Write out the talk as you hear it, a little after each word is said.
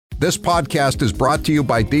This podcast is brought to you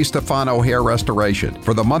by DiStefano Hair Restoration.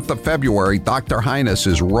 For the month of February, Dr. Highness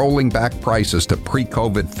is rolling back prices to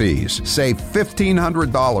pre-COVID fees. Save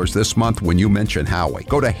 $1,500 this month when you mention Howie.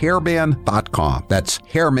 Go to hairman.com. That's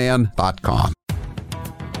hairman.com.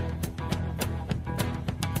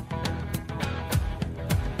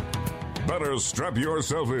 Better strap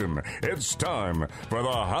yourself in. It's time for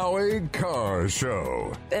the Howie Carr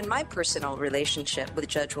Show. And my personal relationship with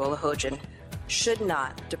Judge Wolahojian should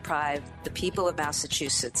not deprive the people of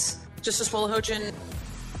Massachusetts. Justice Wolahojian.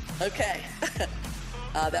 Okay.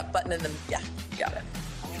 That button in the... Yeah, got it.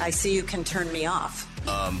 I see you can turn me off.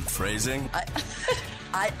 Phrasing?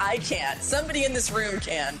 I can't. Somebody in this room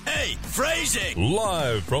can. Hey, phrasing!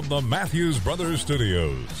 Live from the Matthews Brothers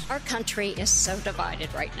Studios. Our country is so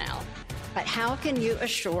divided right now. But how can you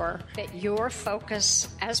assure that your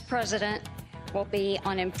focus as president will be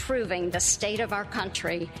on improving the state of our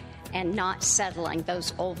country and not settling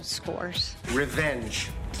those old scores? Revenge.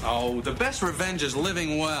 Oh, the best revenge is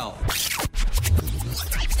living well.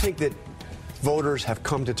 I think that voters have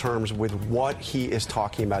come to terms with what he is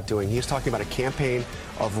talking about doing. He is talking about a campaign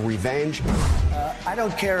of revenge. I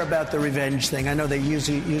don't care about the revenge thing. I know they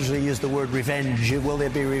usually use the word revenge. Will there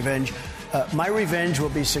be revenge? My revenge will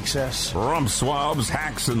be success. Rump swabs,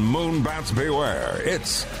 hacks, and moonbats beware.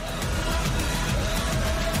 It's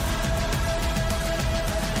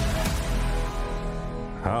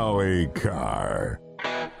Howie Carr.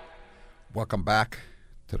 Welcome back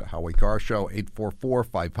to the Howie Carr Show.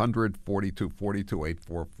 844-500-4242,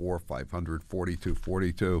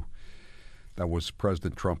 844-500-4242. That was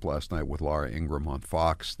President Trump last night with Laura Ingraham on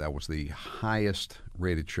Fox. That was the highest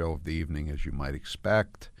rated show of the evening, as you might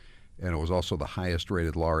expect. And it was also the highest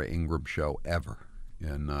rated Laura Ingraham show ever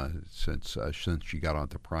since she got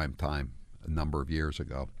onto prime time a number of years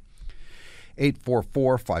ago.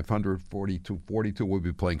 844-500-4242. We'll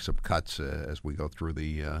be playing some cuts as we go through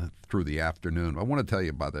the afternoon. I want to tell you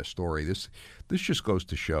about this story. This just goes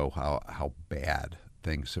to show how bad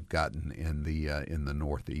things have gotten in the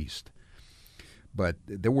Northeast. But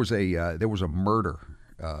there was a murder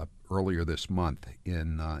earlier this month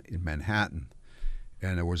in Manhattan,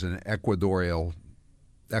 and there was an Ecuadorian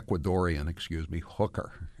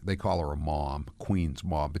hooker. They call her a mom, Queen's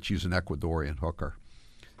mom, but she's an Ecuadorian hooker.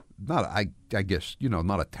 I guess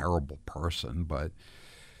not a terrible person, but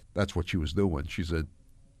that's what she was doing. She's a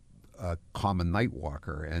common night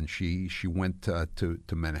walker, and she went to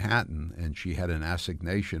Manhattan, and she had an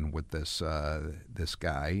assignation with this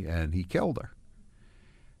guy, and he killed her.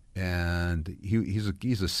 And he's a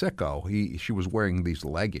sicko. She was wearing these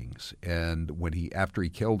leggings, and after he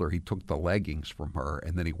killed her, he took the leggings from her,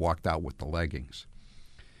 and then he walked out with the leggings.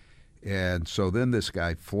 And so then this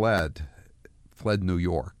guy fled New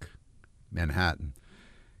York, Manhattan.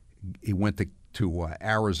 He went to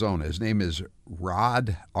Arizona. His name is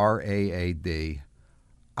Raad, R-A-A-D,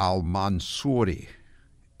 Al-Mansouri,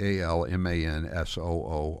 A-L-M-A-N-S-O-O-R-I.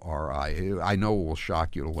 I know it will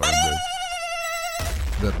shock you to learn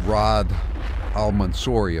that Raad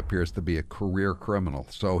Al-Mansouri appears to be a career criminal.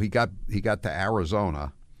 So he got to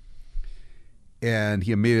Arizona, and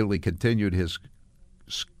he immediately continued his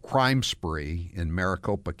crime spree in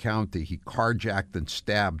Maricopa County. He carjacked and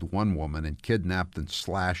stabbed one woman and kidnapped and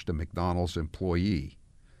slashed a McDonald's employee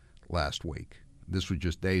last week. This was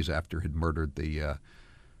just days after he'd murdered the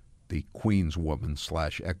Queens woman /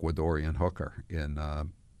 Ecuadorian hooker in a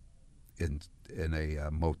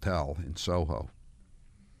motel in Soho.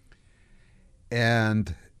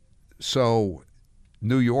 And so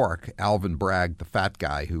New York, Alvin Bragg, the fat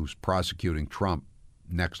guy who's prosecuting Trump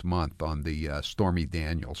next month on the Stormy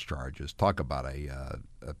Daniels charges. Talk about a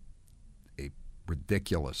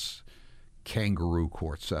ridiculous kangaroo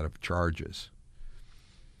court set of charges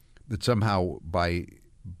that somehow by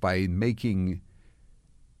making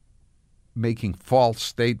false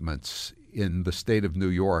statements in the state of New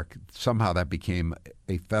York, somehow that became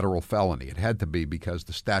a federal felony. It had to be because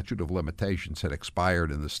the statute of limitations had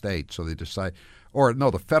expired in the state, so they decided. Or no,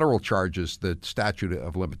 the federal charges, the statute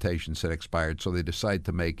of limitations had expired, so they decided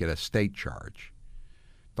to make it a state charge.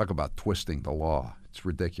 Talk about twisting the law. It's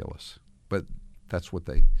ridiculous. But that's what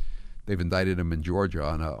they've indicted him in Georgia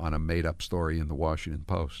on a made-up story in the Washington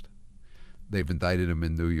Post. They've indicted him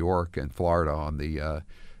in New York and Florida on the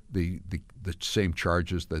same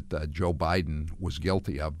charges that Joe Biden was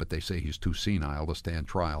guilty of, but they say he's too senile to stand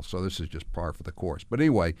trial. So this is just par for the course. But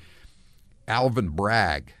anyway, Alvin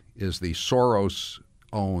Bragg is the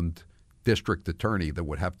Soros-owned district attorney that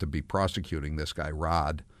would have to be prosecuting this guy,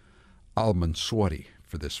 Raad Al-Mansouri,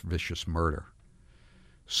 for this vicious murder.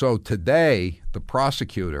 So today, the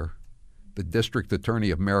prosecutor, the district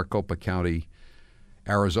attorney of Maricopa County,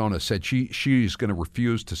 Arizona, said she's going to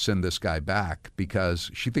refuse to send this guy back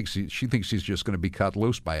because she thinks he's just going to be cut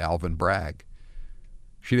loose by Alvin Bragg.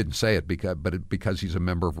 She didn't say it because he's a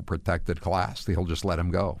member of a protected class, he'll just let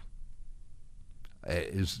him go.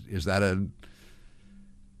 Is that an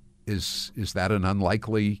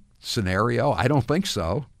unlikely scenario? I don't think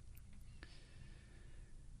so.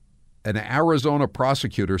 An Arizona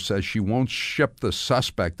prosecutor says she won't ship the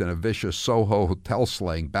suspect in a vicious Soho hotel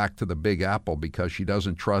slaying back to the Big Apple because she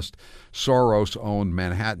doesn't trust Soros-owned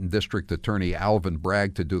Manhattan District Attorney Alvin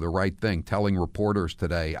Bragg to do the right thing, telling reporters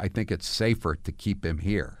today, "I think it's safer to keep him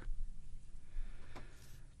here."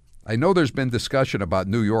 I know there's been discussion about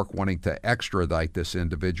New York wanting to extradite this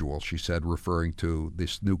individual, she said, referring to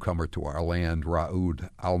this newcomer to our land, Raoud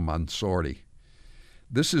al-Mansouri.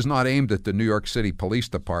 This is not aimed at the New York City Police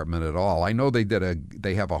Department at all. I know they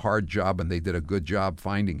have a hard job and they did a good job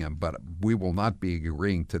finding him, but we will not be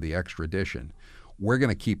agreeing to the extradition. We're going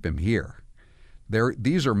to keep him here.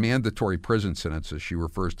 These are mandatory prison sentences. She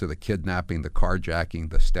refers to the kidnapping, the carjacking,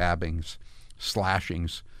 the stabbings,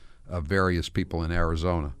 slashings of various people in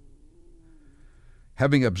Arizona.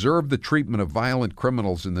 Having observed the treatment of violent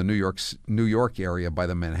criminals in the New York area by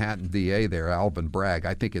the Manhattan DA there, Alvin Bragg,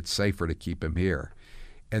 I think it's safer to keep him here.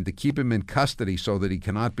 And to keep him in custody so that he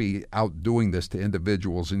cannot be out doing this to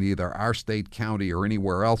individuals in either our state, county, or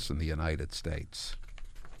anywhere else in the United States.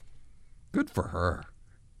 Good for her.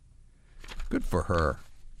 Good for her.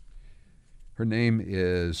 Her name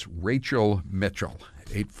is Rachel Mitchell,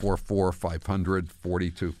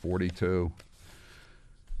 844-500-4242.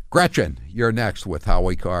 Gretchen, you're next with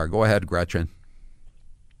Howie Carr. Go ahead, Gretchen.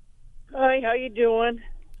 Hi, how you doing?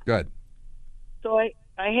 Good. So I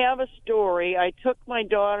have a story. I took my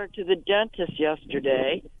daughter to the dentist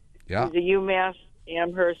yesterday. Yeah. She's a UMass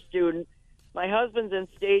Amherst student. My husband's in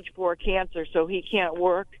stage 4 cancer, so he can't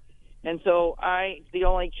work. And so I'm the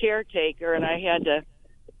only caretaker, and I had to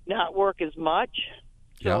not work as much.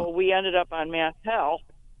 So we ended up on Mass Health.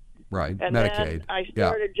 Right, and Medicaid. Then I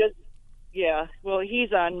started well,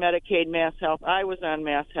 he's on Medicaid, Mass Health. I was on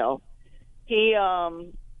Mass Health. He's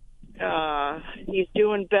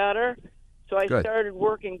doing better. So I started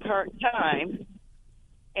working part-time,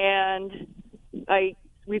 and I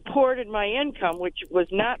reported my income, which was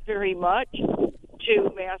not very much,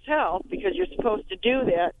 to Mass Health because you're supposed to do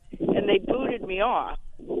that, and they booted me off.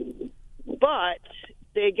 But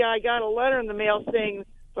I got a letter in the mail saying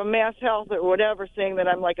from Mass Health or whatever saying that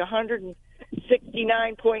I'm like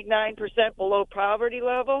 169.9% below poverty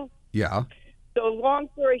level. Yeah. So long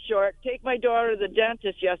story short, take my daughter to the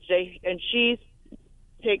dentist yesterday, and she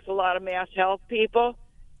takes a lot of Mass Health people,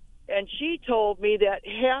 and she told me that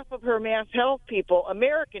half of her Mass Health people,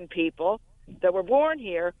 American people that were born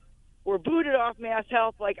here, were booted off Mass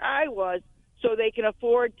Health like I was so they can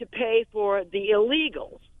afford to pay for the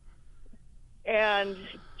illegals. And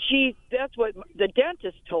that's what the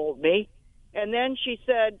dentist told me. And then she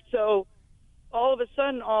said, so all of a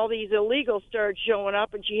sudden all these illegals started showing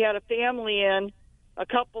up, and she had a family in a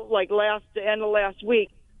couple, the end of last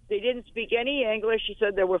week. They didn't speak any English. She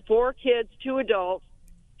said there were 4 kids, 2 adults.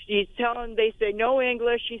 They say no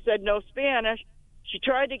English. She said no Spanish. She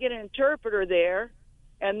tried to get an interpreter there,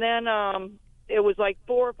 and then it was like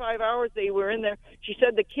 4 or 5 hours they were in there. She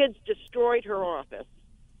said the kids destroyed her office,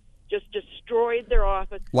 just destroyed their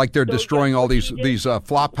office. Like they're destroying all these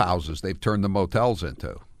flop houses they've turned the motels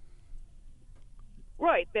into.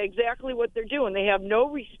 Right, exactly what they're doing. They have no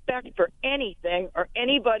respect for anything or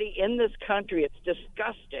anybody in this country. It's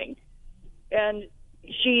disgusting. And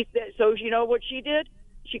so you know what she did?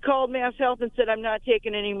 She called Mass Health and said, I'm not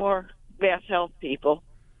taking any more Mass Health people.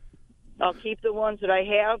 I'll keep the ones that I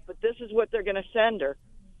have, but this is what they're going to send her.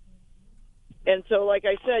 And so, like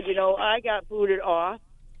I said, I got booted off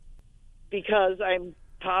because I'm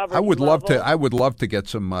poverty I would level. love to get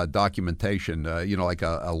some documentation, like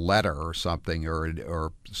a letter or something,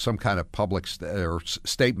 or some kind of public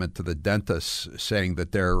statement to the dentists saying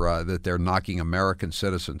that they're knocking American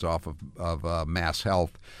citizens off of Mass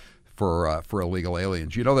Health for illegal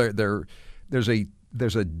aliens.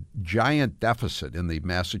 There's a giant deficit in the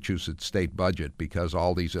Massachusetts state budget because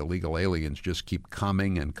all these illegal aliens just keep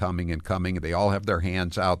coming and coming and coming. They all have their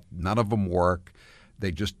hands out. None of them work.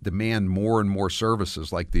 They just demand more and more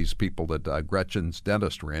services, like these people that Gretchen's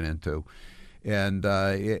dentist ran into, and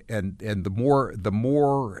the more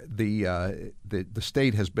the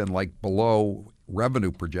state has been like below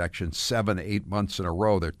revenue projections 7-8 months in a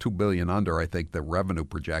row. They're $2 billion under, I think, the revenue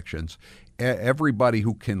projections. Everybody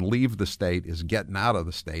who can leave the state is getting out of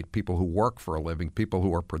the state. People who work for a living, people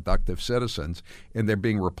who are productive citizens, and they're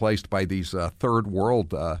being replaced by these third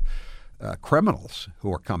world criminals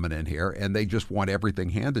who are coming in here, and they just want everything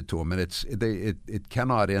handed to them, and it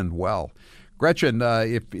cannot end well. Gretchen,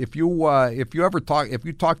 if you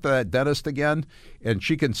talk to that dentist again, and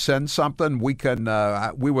she can send something, we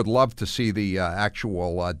would love to see the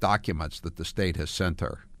actual documents that the state has sent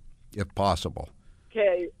her, if possible.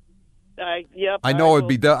 Okay. Yep. I know it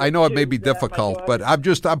may be difficult, but I'm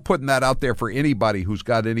putting that out there for anybody who's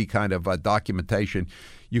got any kind of documentation.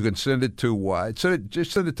 You can send it to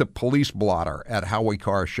send it to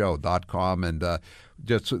policeblotter@howiecarrshow.com, and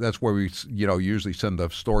that's where we usually send the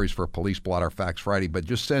stories for Police Blotter Facts Friday. But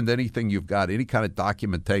just send anything you've got, any kind of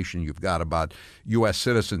documentation you've got about U.S.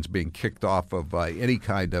 citizens being kicked off of any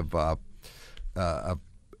kind of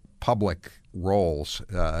public roles,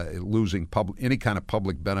 losing any kind of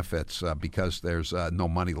public benefits because there's no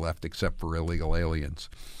money left except for illegal aliens.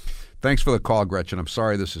 Thanks for the call, Gretchen. I'm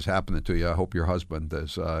sorry this is happening to you. I hope your husband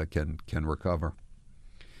can recover.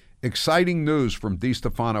 Exciting news from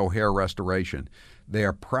DiStefano Hair Restoration. They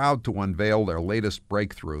are proud to unveil their latest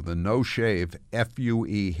breakthrough, the no-shave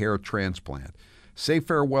FUE hair transplant. Say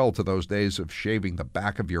farewell to those days of shaving the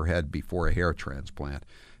back of your head before a hair transplant.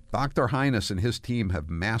 Dr. Highness and his team have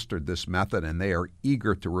mastered this method, and they are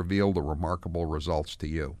eager to reveal the remarkable results to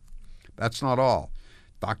you. That's not all.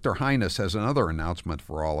 Dr. Highness has another announcement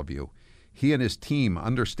for all of you. He and his team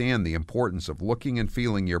understand the importance of looking and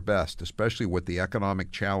feeling your best, especially with the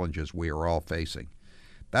economic challenges we are all facing.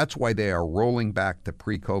 That's why they are rolling back to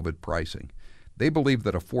pre-COVID pricing. They believe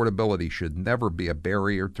that affordability should never be a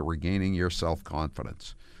barrier to regaining your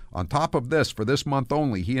self-confidence. On top of this, for this month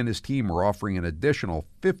only, he and his team are offering an additional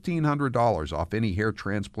 $1,500 off any hair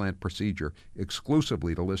transplant procedure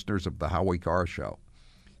exclusively to listeners of the Howie Carr Show.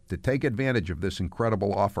 To take advantage of this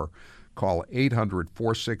incredible offer, call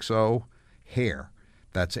 800-460-HAIR.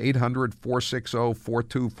 That's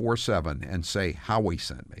 800-460-4247 and say, Howie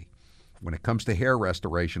sent me. When it comes to hair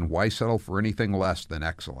restoration, why settle for anything less than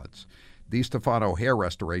excellence? DiStefano Hair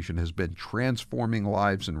Restoration has been transforming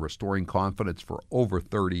lives and restoring confidence for over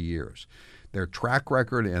 30 years. Their track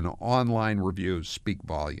record and online reviews speak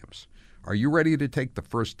volumes. Are you ready to take the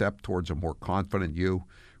first step towards a more confident you?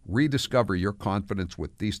 Rediscover your confidence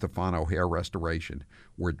with DiStefano Hair Restoration,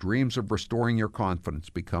 where dreams of restoring your confidence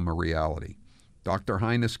become a reality. Dr.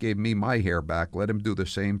 Highness gave me my hair back. Let him do the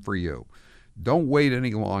same for you. Don't wait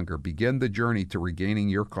any longer. Begin the journey to regaining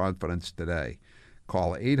your confidence today.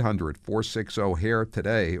 Call 800-460-HAIR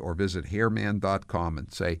today or visit hairman.com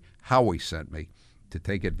and say, Howie sent me, to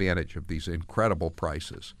take advantage of these incredible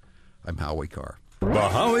prices. I'm Howie Carr. The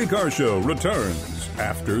Howie Carr Show returns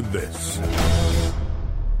after this.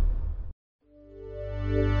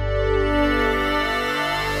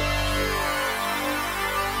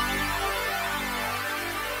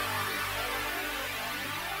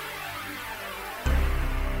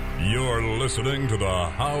 You're listening to the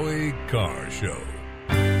Howie Carr Show.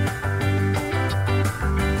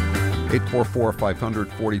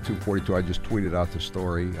 844-500-4242. I just tweeted out the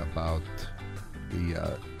story about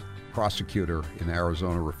the prosecutor in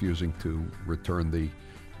Arizona refusing to return the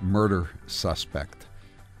murder suspect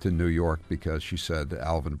to New York because she said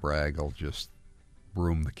Alvin Bragg will just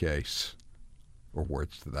broom the case, or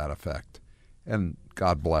words to that effect. And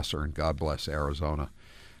God bless her, and God bless Arizona.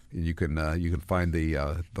 And you can find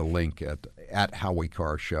the link at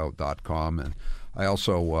HowieCarrShow.com, and I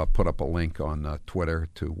also put up a link on Twitter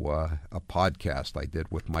to a podcast I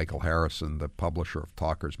did with Michael Harrison, the publisher of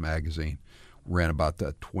Talkers Magazine. Ran about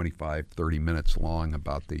 25, 30 minutes long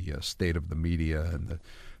about the state of the media and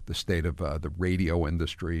the state of the radio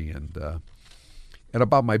industry, and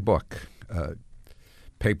about my book,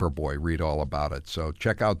 Paperboy. Read all about it. So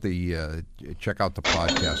check out the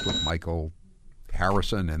podcast with Michael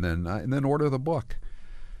Harrison, and then order the book,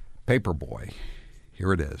 Paperboy.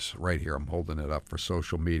 Here it is, right here. I'm holding it up for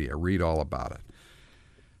social media. Read all about it.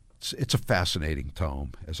 It's a fascinating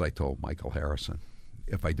tome, as I told Michael Harrison,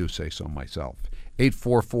 if I do say so myself.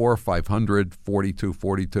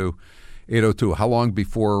 844-500-4242. 802. How long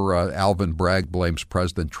before Alvin Bragg blames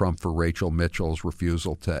President Trump for Rachel Mitchell's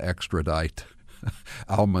refusal to extradite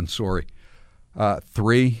al-Mansouri?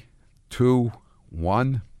 3, 2,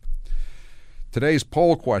 1. Today's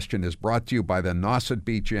poll question is brought to you by the Nauset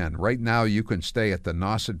Beach Inn. Right now, you can stay at the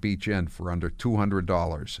Nauset Beach Inn for under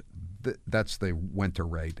 $200. That's the winter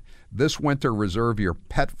rate. This winter, reserve your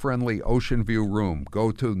pet-friendly ocean view room.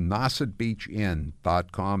 Go to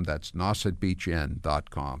nausetbeachinn.com. That's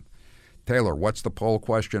nausetbeachinn.com. Taylor, what's the poll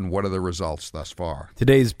question? What are the results thus far?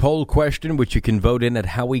 Today's poll question, which you can vote in at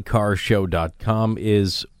HowieCarrShow.com,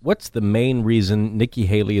 is what's the main reason Nikki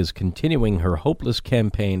Haley is continuing her hopeless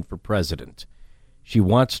campaign for president? She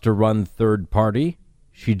wants to run third party.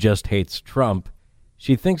 she just hates Trump.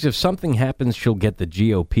 She thinks if something happens, she'll get the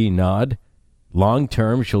GOP nod. Long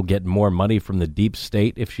term, she'll get more money from the deep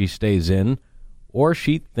state if she stays in, or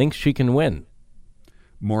she thinks she can win.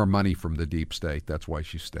 More money from the deep state. That's why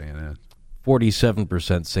she's staying in.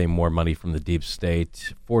 47% say more money from the deep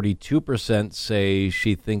state. 42% say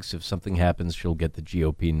she thinks if something happens, she'll get the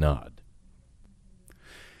GOP nod.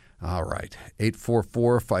 All right.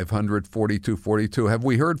 844-500-4242. Have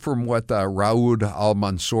we heard from what Raoud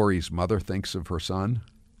al-Mansouri's mother thinks of her son?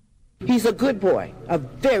 He's a good boy, a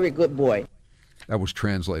very good boy. That was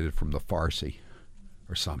translated from the Farsi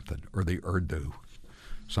or something, or the Urdu,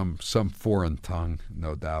 some foreign tongue,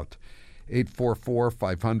 no doubt.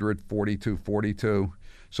 844-500-4242.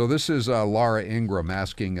 So this is Laura Ingraham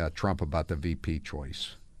asking Trump about the VP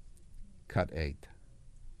choice. Cut 8.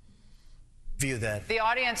 View that. The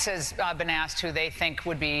audience has been asked who they think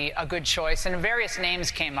would be a good choice, and various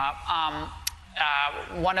names came up.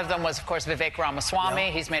 One of them was, of course, Vivek Ramaswamy.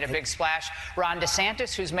 Yeah. He's made a big splash. Ron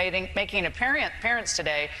DeSantis, who's making an appearance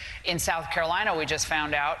today in South Carolina, we just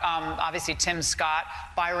found out. Obviously, Tim Scott,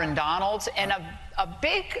 Byron Donalds, and a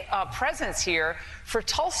big presence here for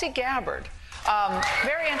Tulsi Gabbard.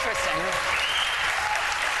 Very interesting.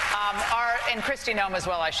 And Kristi Noem as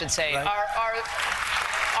well, I should say. Right.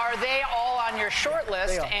 Are they all on your short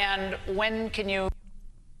list, and when can you?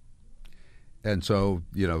 And so,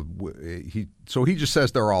 he just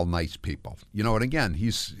says they're all nice people. And again,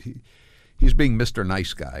 he's being Mr.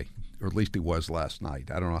 Nice Guy, or at least he was last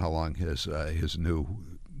night. I don't know how long his new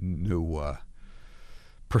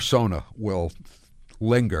persona will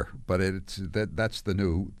linger, but that's the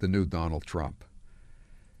new Donald Trump.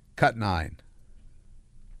 Cut 9.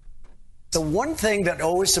 The one thing that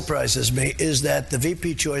always surprises me is that the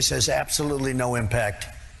VP choice has absolutely no impact.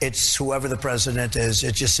 It's whoever the president is.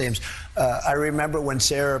 It just seems. I remember when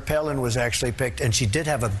Sarah Palin was actually picked, and she did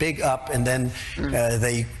have a big up, and then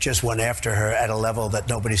they just went after her at a level that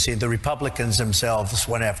nobody's seen. The Republicans themselves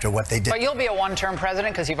went after what they did. But you'll be a one-term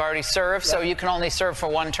president because you've already served, so you can only serve for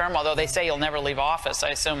one term, although they say you'll never leave office.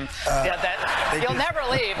 I assume that you'll never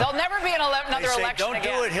leave. There'll never be another election don't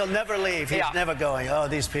again. Do it. He'll never leave. He's never going. Oh,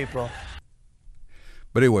 these people.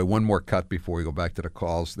 But anyway, one more cut before we go back to the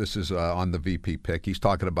calls. This is on the VP pick. He's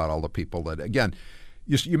talking about all the people that, again,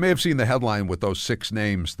 you may have seen the headline with those 6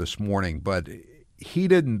 names this morning, but he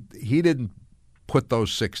didn't put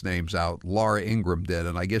those 6 names out. Laura Ingraham did,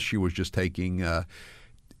 and I guess she was just taking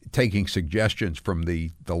suggestions from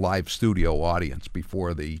the live studio audience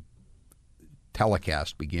before the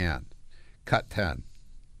telecast began. Cut 10.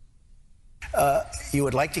 You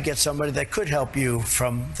would like to get somebody that could help you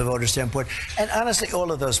from the voter standpoint. And honestly,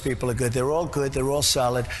 all of those people are good. They're all good. They're all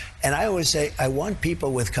solid. And I always say I want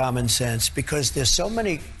people with common sense because there's so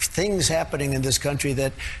many things happening in this country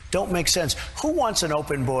that don't make sense. Who wants an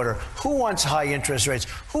open border? Who wants high interest rates?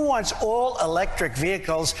 Who wants all electric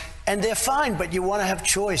vehicles? And they're fine, but you want to have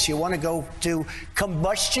choice. You want to go to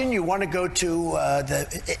combustion. You want to go to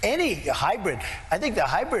any hybrid. I think the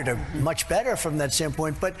hybrid are much better from that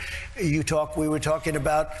standpoint. But we were talking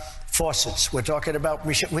about faucets. We're talking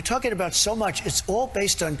about so much. It's all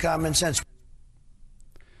based on common sense.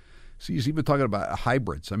 See, he's even talking about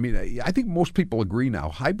hybrids. I mean, I think most people agree now.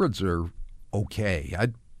 Hybrids are okay.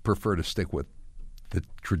 I'd prefer to stick with the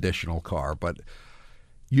traditional car, but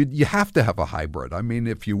you have to have a hybrid. I mean,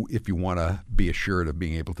 if you want to be assured of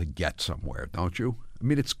being able to get somewhere, don't you? I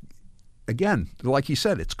mean, it's, again, like he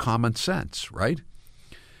said, it's common sense, right?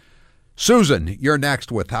 Susan, you're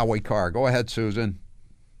next with Howie Carr. Go ahead, Susan.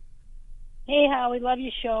 Hey, Howie, love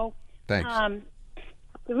your show. Thanks.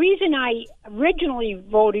 The reason I originally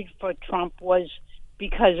voted for Trump was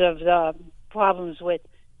because of the problems with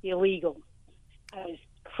the illegal. I was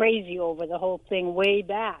crazy over the whole thing way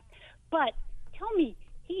back. But tell me,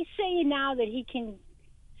 he's saying now that he can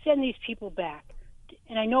send these people back,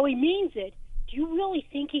 and I know he means it. Do you really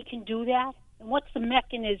think he can do that? And what's the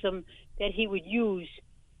mechanism that he would use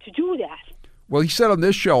to do that? Well, he said on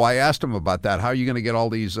this show, I asked him about that. How are you going to get all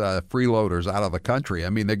these freeloaders out of the country? I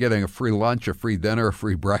mean, they're getting a free lunch, a free dinner, a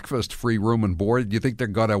free breakfast, free room and board. Do you think they're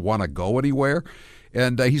going to want to go anywhere?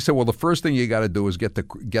 And he said, well, the first thing you got to do is get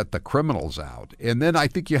the criminals out. And then I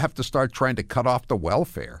think you have to start trying to cut off the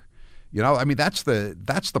welfare. You know, I mean, that's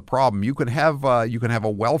the problem. You can have a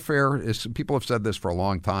welfare. People have said this for a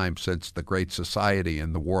long time, since the Great Society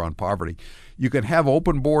and the War on Poverty. You can have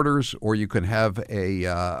open borders, or you can have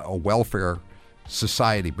a welfare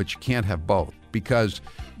society, but you can't have both, because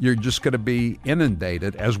you're just going to be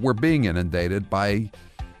inundated, as we're being inundated, by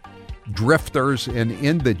drifters and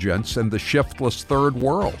indigents and the shiftless third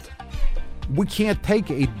world. We can't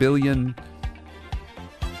take 8 billion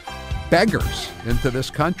beggars into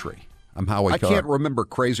this country. I'm Howie Carr. I can't remember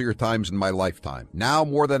crazier times in my lifetime. Now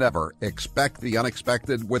more than ever, expect the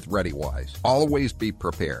unexpected with ReadyWise. Always be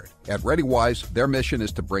prepared. At ReadyWise, their mission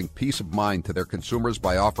is to bring peace of mind to their consumers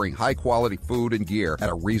by offering high-quality food and gear at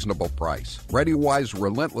a reasonable price. ReadyWise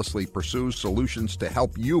relentlessly pursues solutions to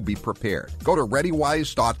help you be prepared. Go to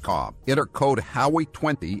ReadyWise.com. Enter code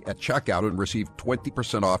Howie20 at checkout and receive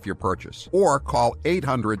 20% off your purchase. Or call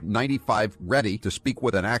 800-95-READY to speak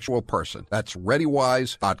with an actual person. That's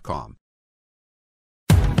ReadyWise.com.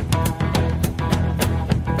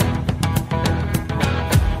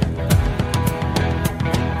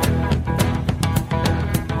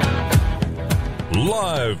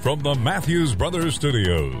 Live from the Matthews Brothers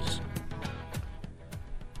Studios.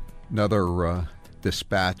 Another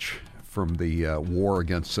dispatch from the war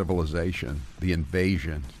against civilization, the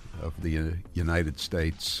invasion of the United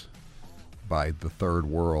States by the Third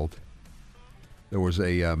World. There was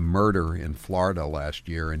a murder in Florida last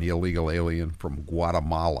year, an illegal alien from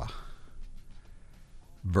Guatemala.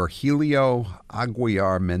 Virgilio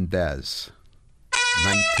Aguiar Mendez,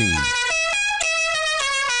 19.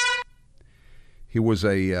 He was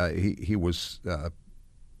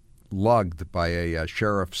lugged by a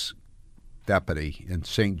sheriff's deputy in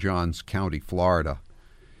St. Johns County, Florida,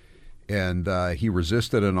 and he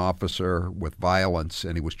resisted an officer with violence,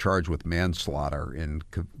 and he was charged with manslaughter in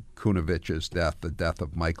Kunovich's death, the death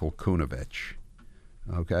of Michael Kunovich.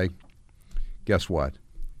 Okay, guess what?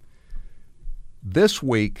 This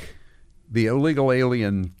week, the illegal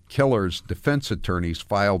alien killer's defense attorneys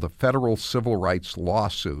filed a federal civil rights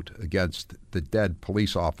lawsuit against the dead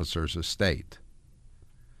police officer's estate.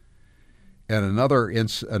 And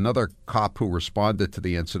another cop who responded to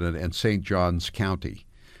the incident in St. Johns County.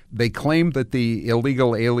 They claimed that the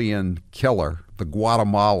illegal alien killer, the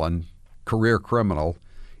Guatemalan career criminal,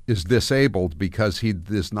 is disabled because he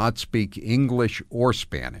does not speak English or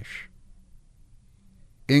Spanish.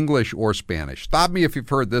 English or Spanish. Stop me if you've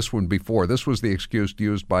heard this one before. This was the excuse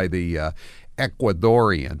used by the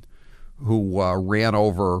Ecuadorian who ran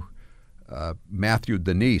over Matthew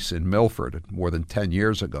Denise in Milford more than 10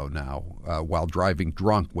 years ago now while driving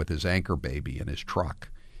drunk with his anchor baby in his truck.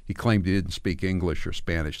 He claimed he didn't speak English or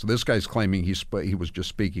Spanish. So this guy's claiming he was just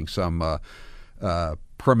speaking some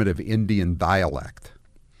primitive Indian dialect.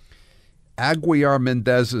 Aguiar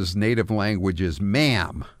Mendez's native language is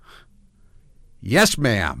ma'am. Yes,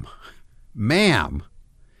 ma'am. Ma'am.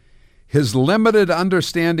 His limited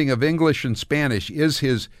understanding of English and Spanish is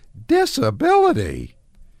his disability,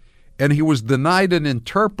 and he was denied an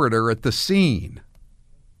interpreter at the scene.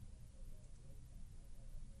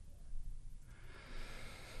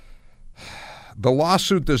 The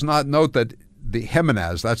lawsuit does not note that the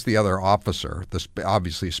Jimenez, that's the other officer,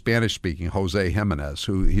 obviously Spanish-speaking Jose Jimenez,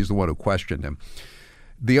 he's the one who questioned him.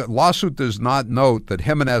 The lawsuit does not note that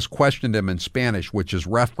Jimenez questioned him in Spanish, which is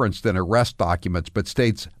referenced in arrest documents, but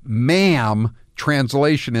states, ma'am,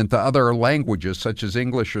 translation into other languages such as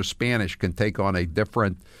English or Spanish can take on a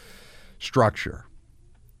different structure.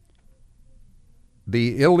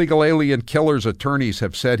 The illegal alien killer's attorneys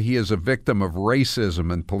have said he is a victim of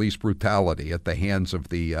racism and police brutality at the hands of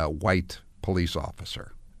the white police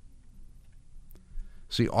officer.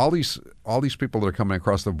 See, all these people that are coming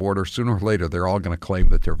across the border, sooner or later, they're all going to claim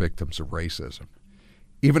that they're victims of racism.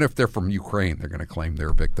 Even if they're from Ukraine, they're going to claim they're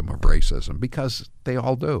a victim of racism because they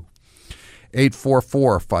all do.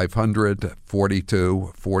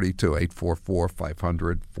 844-500-4242,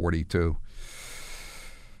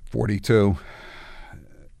 844-500-4242.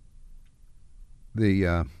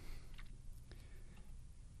 The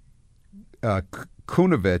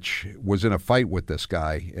Kunovich was in a fight with this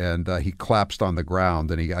guy, and he collapsed on the ground,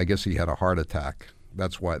 and I guess he had a heart attack.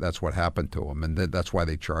 That's what happened to him, and that's why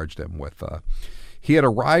they charged him with. He had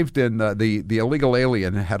arrived in the illegal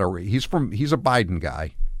alien he's a Biden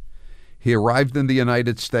guy. He arrived in the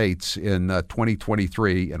United States in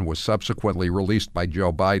 2023 and was subsequently released by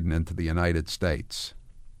Joe Biden into the United States.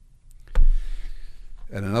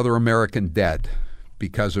 And another American dead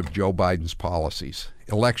because of Joe Biden's policies.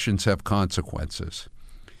 Elections have consequences.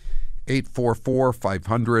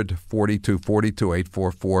 844-500-4242,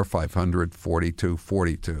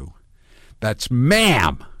 844-500-4242. That's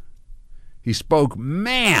ma'am. He spoke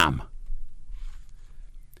ma'am.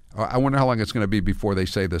 I wonder how long it's going to be before they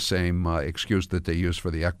say the same excuse that they used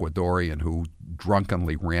for the Ecuadorian who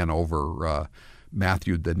drunkenly ran over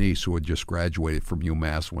Matthew Denise, who had just graduated from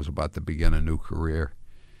UMass and was about to begin a new career.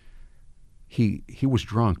 He was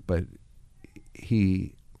drunk, but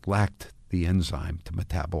he lacked the enzyme to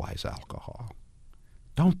metabolize alcohol.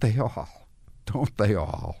 Don't they all? Don't they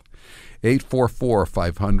all?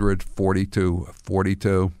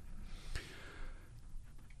 844-500-4242.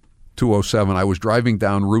 207. I was driving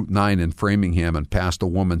down Route 9 in Framingham and passed a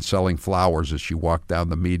woman selling flowers as she walked down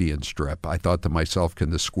the median strip. I thought to myself, can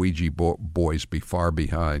the squeegee boys be far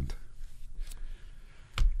behind?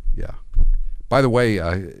 Yeah. By the way,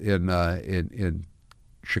 in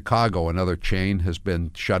Chicago, another chain has been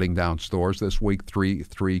shutting down stores this week. Three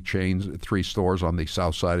stores on the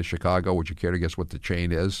south side of Chicago. Would you care to guess what the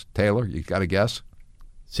chain is? Taylor, you got to guess?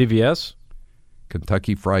 CVS?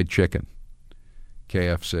 Kentucky Fried Chicken.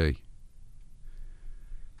 KFC.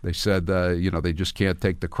 They said, they just can't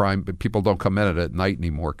take the crime. But people don't come in at night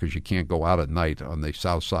anymore because you can't go out at night on the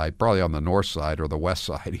south side, probably on the north side or the west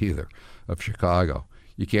side either of Chicago.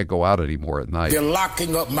 You can't go out anymore at night. You're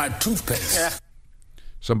locking up my toothpaste. Yeah.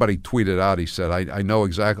 Somebody tweeted out, he said, I know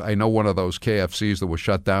exactly. I know one of those KFCs that was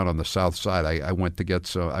shut down on the south side. I went to get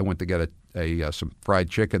some fried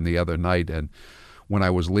chicken the other night, and when I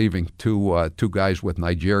was leaving, two guys with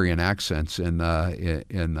Nigerian accents in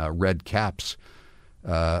red caps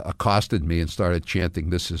accosted me and started chanting,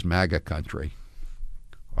 "This is MAGA country."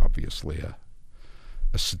 Obviously, a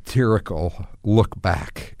satirical look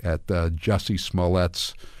back at Jussie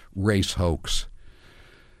Smollett's race hoax.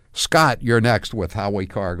 Scott, you're next with Howie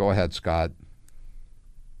Carr. Go ahead, Scott.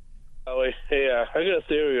 Howie, hey, I got a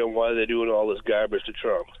theory on why they're doing all this garbage to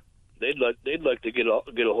Trump. They'd like to get a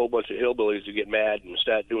whole bunch of hillbillies to get mad and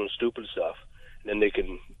start doing stupid stuff, and then they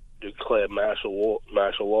can declare martial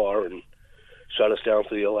law and shut us down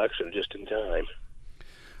for the election just in time.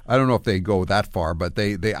 I don't know if they go that far, but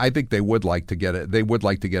I think they would like to get it. They would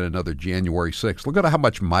like to get another January 6th. Look at how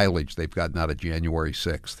much mileage they've gotten out of January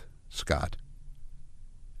 6th, Scott.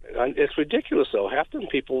 It's ridiculous, though. Half them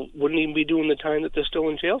people wouldn't even be doing the time that they're still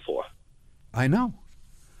in jail for. I know.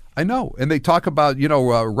 And they talk about,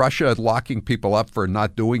 Russia locking people up for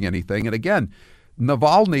not doing anything. And again,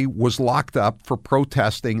 Navalny was locked up for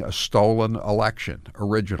protesting a stolen election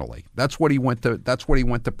originally. That's what he went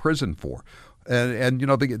to prison for. And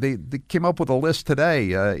they came up with a list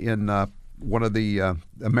today in one of the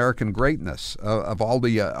American Greatness of all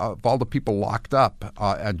the people locked up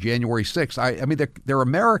on January 6th. I mean, they're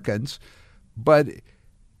Americans, but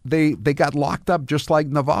they got locked up just like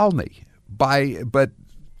Navalny but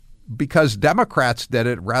because Democrats did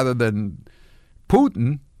it rather than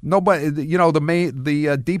Putin. Nobody,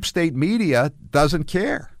 the deep state media doesn't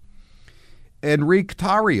care. Enrique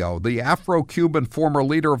Tarrio, the Afro-Cuban former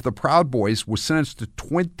leader of the Proud Boys, was sentenced to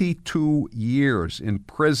 22 years in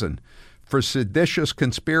prison for seditious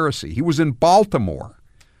conspiracy. He was in Baltimore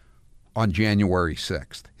on January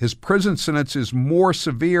 6th. His prison sentence is more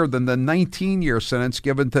severe than the 19-year sentence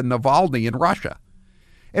given to Navalny in Russia.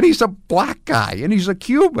 And he's a black guy, and he's a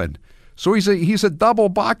Cuban. So he's a double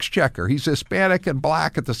box checker. He's Hispanic and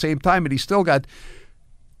black at the same time, and he's still got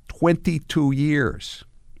 22 years.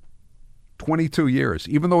 22 years,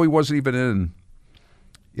 even though he wasn't even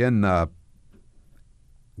in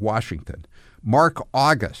Washington. Mark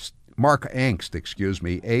Angst, Aungst,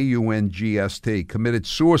 committed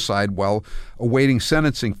suicide while awaiting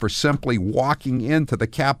sentencing for simply walking into the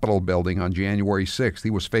Capitol building on January 6th. He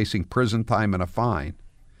was facing prison time and a fine.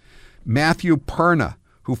 Matthew Perna,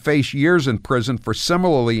 who faced years in prison for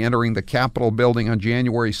similarly entering the Capitol building on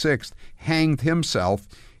January 6th, hanged himself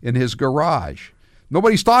in his garage.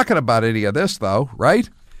 Nobody's talking about any of this, though, right?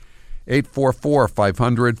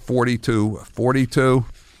 844-500-4242.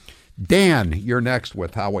 Dan, you're next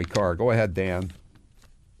with Howie Carr. Go ahead, Dan.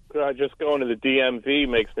 Just going to the DMV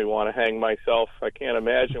makes me want to hang myself. I can't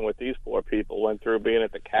imagine what these poor people went through being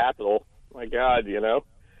at the Capitol. My God, I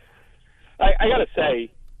got to say,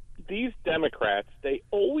 these Democrats, they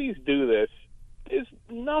always do this. There's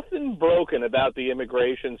nothing broken about the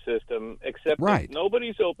immigration system except that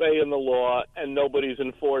nobody's obeying the law and nobody's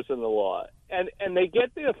enforcing the law. And they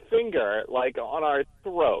get their finger, on our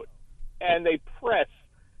throat, and they press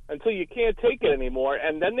until you can't take it anymore,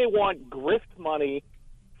 and then they want grift money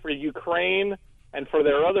for Ukraine and for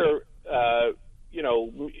their other,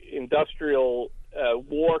 industrial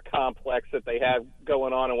war complex that they have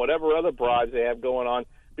going on and whatever other bribes they have going on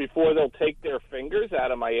before they'll take their fingers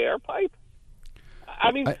out of my air pipe.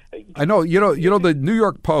 I mean, I know, the New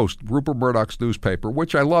York Post, Rupert Murdoch's newspaper,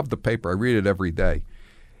 which I love the paper. I read it every day.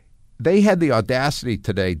 They had the audacity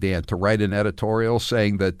today, Dan, to write an editorial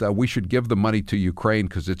saying that we should give the money to Ukraine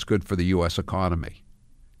because it's good for the U.S. economy.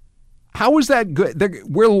 How is that good?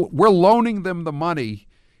 We're loaning them the money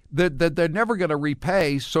that they're never going to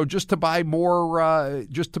repay, so just to buy more,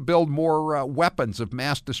 just to build more weapons of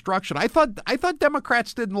mass destruction. I thought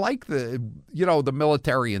Democrats didn't like the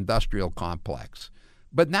military-industrial complex.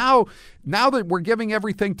 But now that we're giving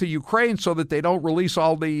everything to Ukraine so that they don't release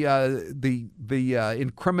all the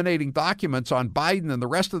incriminating documents on Biden and the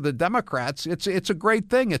rest of the Democrats, it's a great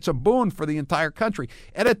thing. It's a boon for the entire country.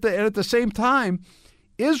 And at the same time,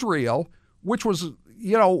 Israel, which was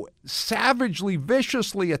savagely,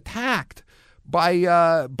 viciously attacked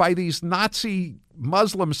by these Nazi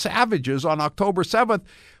Muslim savages on October 7th,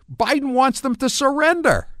 Biden wants them to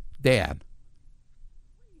surrender. Dan.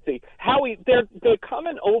 Howie, they're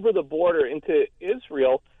coming over the border into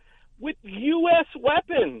Israel with U.S.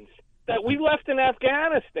 weapons that we left in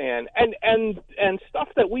Afghanistan and stuff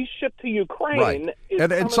that we shipped to Ukraine. Right.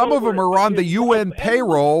 And some of them are on the UN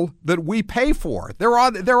payroll that we pay for. They're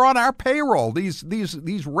on our payroll. These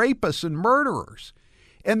rapists and murderers,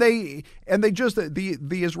 and the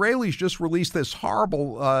Israelis just released this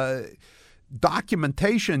horrible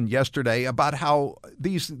documentation yesterday about how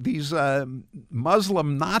these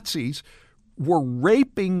Muslim Nazis were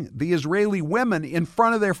raping the Israeli women in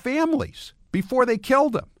front of their families before they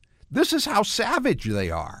killed them. This is how savage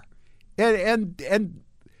they are, and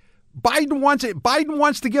Biden wants it. Biden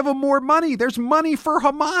wants to give them more money. There's money for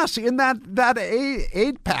Hamas in that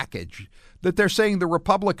aid package that they're saying the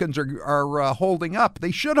Republicans are holding up.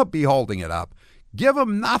 They should be holding it up. Give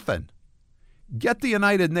them nothing. Get the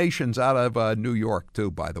United Nations out of New York, too,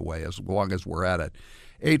 by the way, as long as we're at it.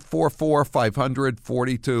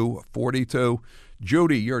 844-500-4242.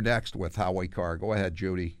 Judy, you're next with Howie Carr. Go ahead,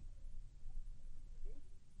 Judy.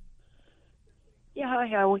 Yeah, hi,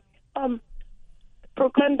 Howie.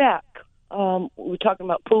 Brooklyn back. We were talking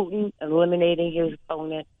about Putin eliminating his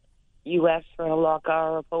opponent. U.S. trying to lock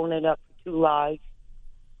our opponent up for 2 lives.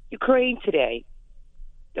 Ukraine today,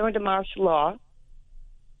 during the martial law.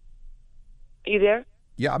 Are you there?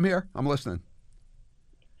 Yeah, I'm here. I'm listening.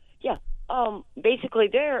 Yeah. Basically,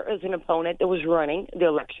 there is an opponent that was running. The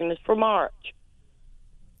election is for March.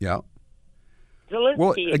 Yeah. Zelensky,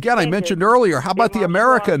 well, again, I mentioned earlier, how about the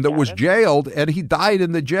American that was jailed and he died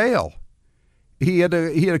in the jail? He had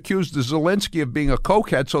accused Zelensky of being a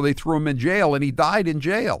cokehead, so they threw him in jail, and he died in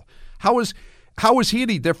jail. How is he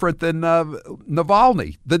any different than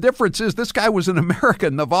Navalny? The difference is this guy was an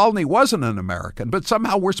American. Navalny wasn't an American. But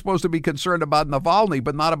somehow we're supposed to be concerned about Navalny,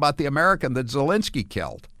 but not about the American that Zelensky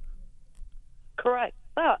killed. Correct.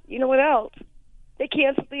 You know what else? They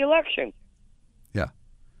canceled the election. Yeah.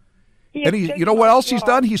 And you know what else he's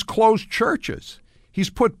done? He's closed churches. He's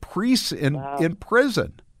put priests in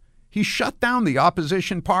prison. He shut down the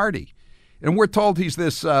opposition party. And we're told he's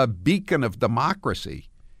this beacon of democracy.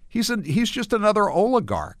 He's just another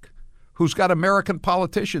oligarch who's got American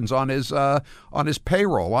politicians on his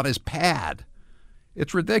payroll, on his pad.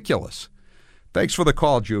 It's ridiculous. Thanks for the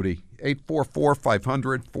call, Judy.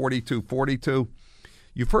 844-500-4242.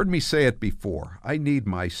 You've heard me say it before. I need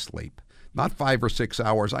my sleep. Not 5 or 6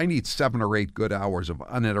 hours. I need 7 or 8 good hours of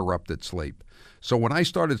uninterrupted sleep. So when I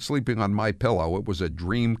started sleeping on MyPillow, it was a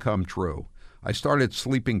dream come true. I started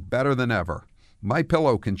sleeping better than ever.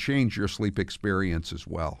 MyPillow can change your sleep experience as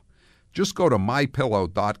well. Just go to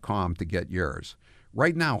MyPillow.com to get yours.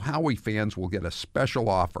 Right now, Howie fans will get a special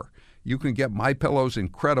offer. You can get MyPillow's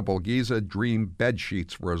incredible Giza Dream bed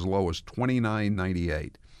sheets for as low as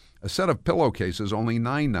 $29.98. A set of pillowcases only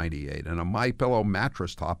 $9.98, and a MyPillow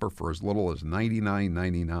mattress topper for as little as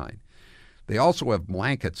 $99.99. They also have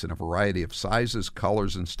blankets in a variety of sizes,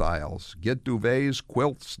 colors, and styles. Get duvets,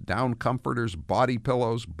 quilts, down comforters, body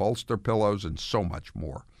pillows, bolster pillows, and so much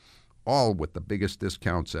more. All with the biggest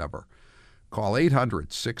discounts ever. Call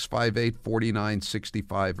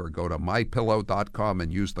 800-658-4965 or go to MyPillow.com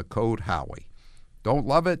and use the code Howie. Don't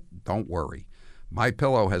love it? Don't worry.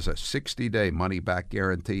 MyPillow has a 60-day money-back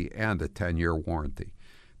guarantee and a 10-year warranty.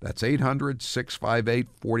 That's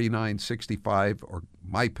 800-658-4965 or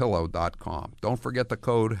MyPillow.com. Don't forget the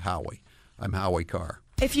code Howie. I'm Howie Carr.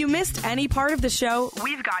 If you missed any part of the show,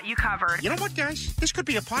 we've got you covered. You know what, guys? This could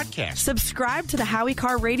be a podcast. Subscribe to the Howie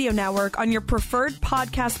Carr Radio Network on your preferred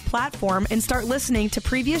podcast platform and start listening to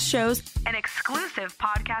previous shows and exclusive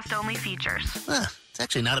podcast-only features. It's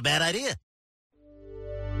actually not a bad idea.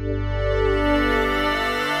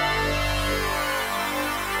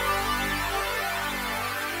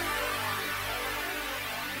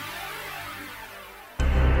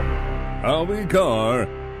 Howie Carr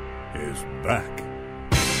is back.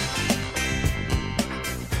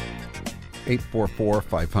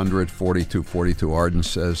 844-500-4242. Arden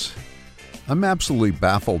says, I'm absolutely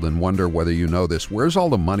baffled and wonder whether you know this. Where's all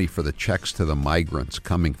the money for the checks to the migrants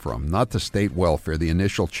coming from? Not the state welfare, the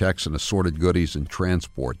initial checks and assorted goodies and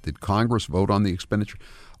transport. Did Congress vote on the expenditure?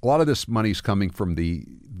 A lot of this money is coming from the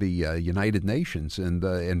United Nations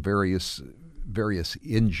and various various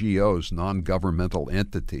NGOs, non-governmental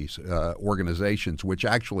entities, organizations, which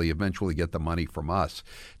actually eventually get the money from us.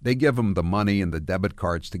 They give them the money and the debit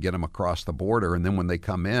cards to get them across the border, and then when they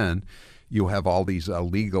come in, you have all these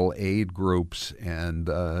legal aid groups and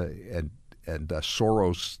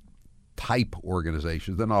Soros-type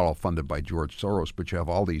organizations. They're not all funded by George Soros, but you have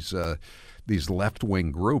all these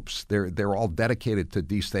left-wing groups. They're all dedicated to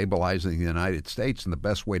destabilizing the United States, and the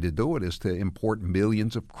best way to do it is to import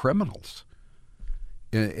millions of criminals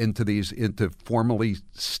into formerly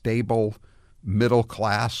stable,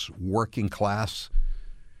 middle-class, working-class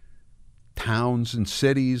towns and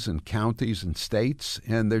cities and counties and states,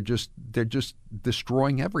 and they're just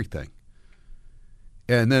destroying everything.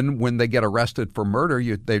 And then when they get arrested for murder,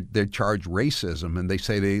 they charge racism, and they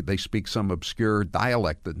say they speak some obscure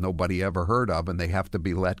dialect that nobody ever heard of, and they have to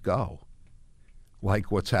be let go,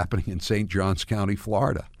 like what's happening in St. Johns County,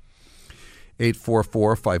 Florida.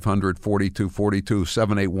 844-500-4242,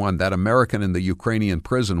 781. That American in the Ukrainian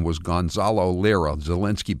prison was Gonzalo Lira.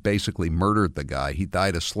 Zelensky basically murdered the guy. He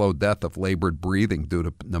died a slow death of labored breathing due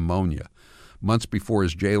to pneumonia. Months before,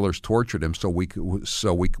 his jailers tortured him so we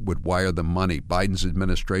would wire them money. Biden's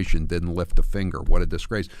administration didn't lift a finger. What a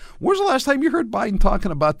disgrace. When was the last time you heard Biden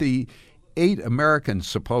talking about the 8 Americans,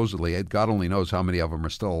 supposedly, God only knows how many of them are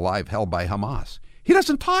still alive, held by Hamas? He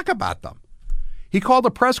doesn't talk about them. He called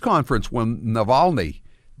a press conference when Navalny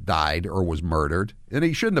died or was murdered, and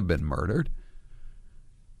he shouldn't have been murdered.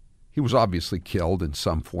 He was obviously killed in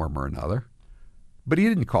some form or another. But he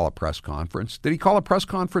didn't call a press conference. Did he call a press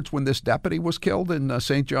conference when this deputy was killed in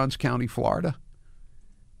St. Johns County, Florida?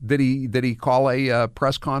 Did he call a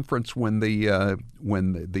press conference when the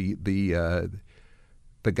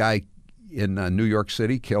guy in New York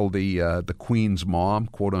City killed the Queen's mom,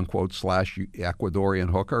 quote unquote, /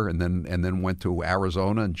 Ecuadorian hooker, and then went to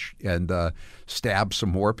Arizona and stabbed some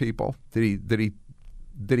more people?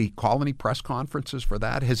 Did he call any press conferences for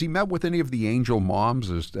that? Has he met with any of the angel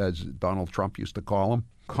moms, as Donald Trump used to call them?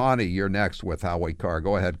 Connie, you're next with Howie Carr.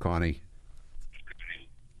 Go ahead, Connie.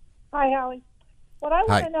 Hi, Howie. What I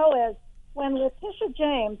want to know is, when Letitia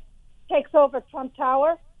James takes over Trump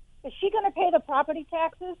Tower, is she going to pay the property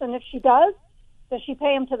taxes? And if she does she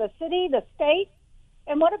pay them to the city, the state?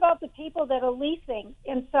 And what about the people that are leasing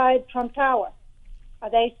inside Trump Tower? Are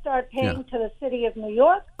they start paying to the city of New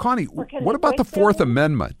York? Connie, what about the Fourth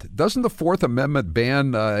Amendment? Doesn't the Fourth Amendment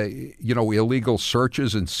ban, illegal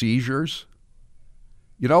searches and seizures?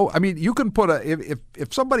 I mean, you can put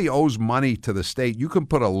if somebody owes money to the state, you can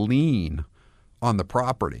put a lien on the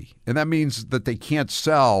property, and that means that they can't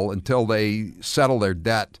sell until they settle their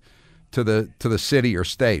debt to the city or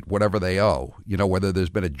state, whatever they owe. Whether there's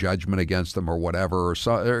been a judgment against them or whatever, or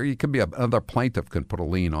it can be another plaintiff can put a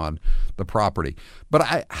lien on the property.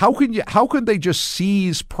 But how can they just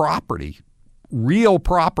seize property, real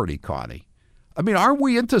property, Connie? I mean, aren't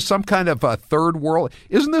we into some kind of a third world?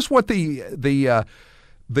 Isn't this what the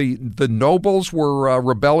nobles were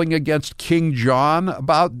rebelling against King John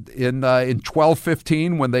about in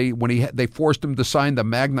 1215 when they forced him to sign the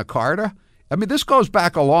Magna Carta? I mean, this goes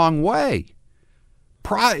back a long way.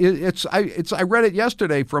 I read it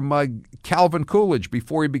yesterday from Calvin Coolidge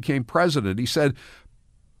before he became president. He said,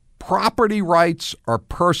 property rights are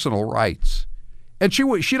personal rights. And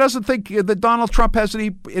she doesn't think that Donald Trump has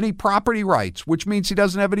any property rights, which means he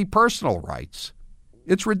doesn't have any personal rights.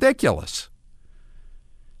 It's ridiculous.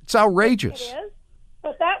 It's outrageous. It is,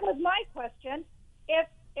 but that was my question. If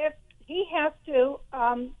he has to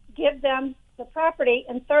give them the property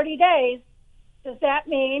in 30 days, does that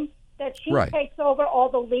mean that she takes over all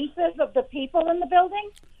the leases of the people in the building?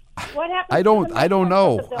 What happens? I don't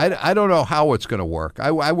know. I don't know how it's going to work.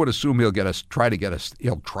 I would assume he'll try to get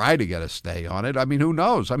a stay on it. I mean, who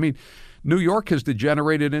knows? I mean, New York has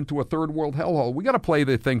degenerated into a third world hellhole. We got to play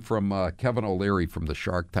the thing from Kevin O'Leary from the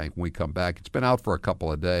Shark Tank when we come back. It's been out for a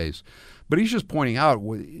couple of days, but he's just pointing out,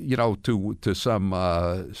 to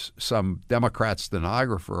some Democrat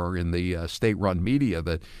stenographer in the state-run media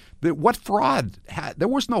that what fraud? There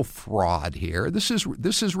was no fraud here. This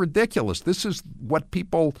is ridiculous. This is what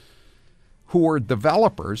people who are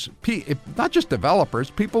developers, not just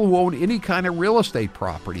developers, people who own any kind of real estate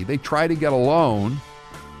property, they try to get a loan.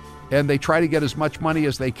 And they try to get as much money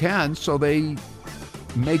as they can, so they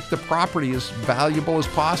make the property as valuable as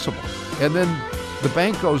possible. And then the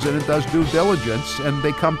bank goes in and does due diligence, and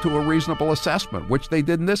they come to a reasonable assessment, which they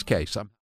did in this case.